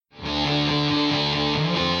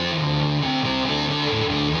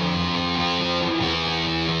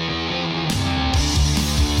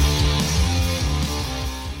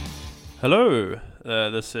Hello,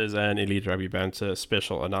 this is an Elite Rugby Banter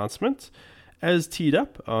special announcement. As teed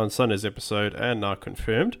up on Sunday's episode and now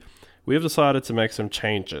confirmed, we have decided to make some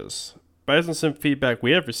changes. Based on some feedback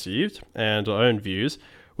we have received and our own views,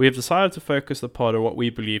 we have decided to focus the pod on what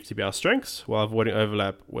we believe to be our strengths while avoiding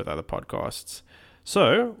overlap with other podcasts.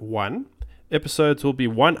 So, 1. Episodes will be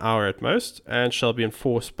 1 hour at most and shall be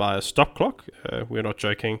enforced by a stop clock. We're not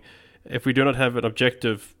joking. If we do not have an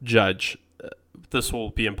objective judge, this will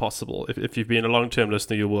be impossible. If you've been a long-term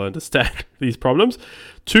listener, you will understand these problems.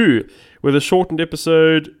 2, with a shortened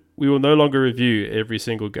episode, we will no longer review every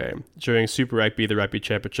single game during Super Rugby, the Rugby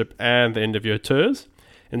Championship, and the end of year tours.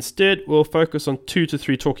 Instead, we'll focus on 2 to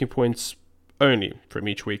 3 talking points only from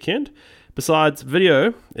each weekend. Besides,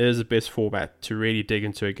 video is the best format to really dig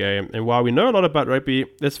into a game, and while we know a lot about rugby,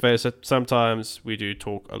 let's face it, sometimes we do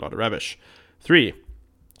talk a lot of rubbish. 3,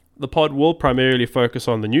 the pod will primarily focus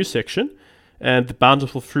on the news section and the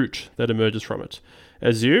bountiful fruit that emerges from it.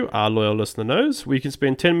 As you, our loyal listener, knows, we can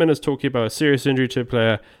spend 10 minutes talking about a serious injury to a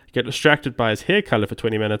player, get distracted by his hair colour for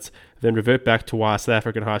 20 minutes, then revert back to why South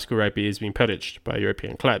African high school rugby is being pillaged by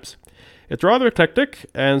European clubs. It's rather eclectic,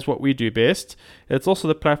 and it's what we do best. It's also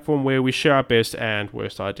the platform where we share our best and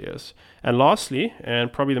worst ideas. And lastly,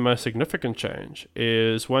 and probably the most significant change,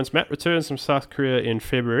 is once Matt returns from South Korea in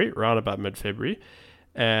February, around about mid-February,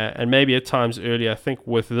 and maybe at times earlier, I think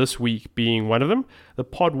with this week being one of them, the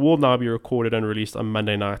pod will now be recorded and released on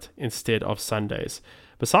Monday night instead of Sundays.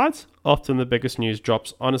 Besides, often the biggest news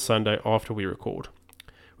drops on a Sunday after we record.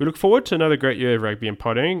 We look forward to another great year of rugby and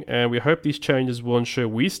podding, and we hope these changes will ensure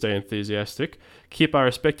we stay enthusiastic, keep our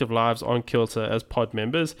respective lives on kilter as pod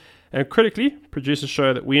members, and critically, produce a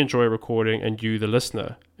show that we enjoy recording and you, the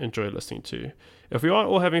listener, enjoy listening to. If we aren't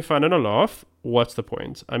all having fun and a laugh, what's the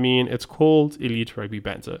point? I mean, it's called Elite Rugby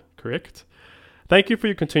Banter, correct? Thank you for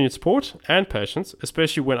your continued support and patience,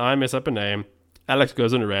 especially when I mess up a name, Alex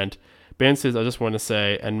goes on a rant, Ben says I just want to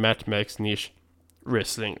say, and Matt makes niche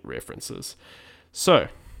wrestling references. So,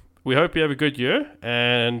 we hope you have a good year,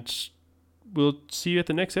 and we'll see you at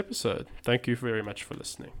the next episode. Thank you very much for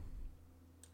listening.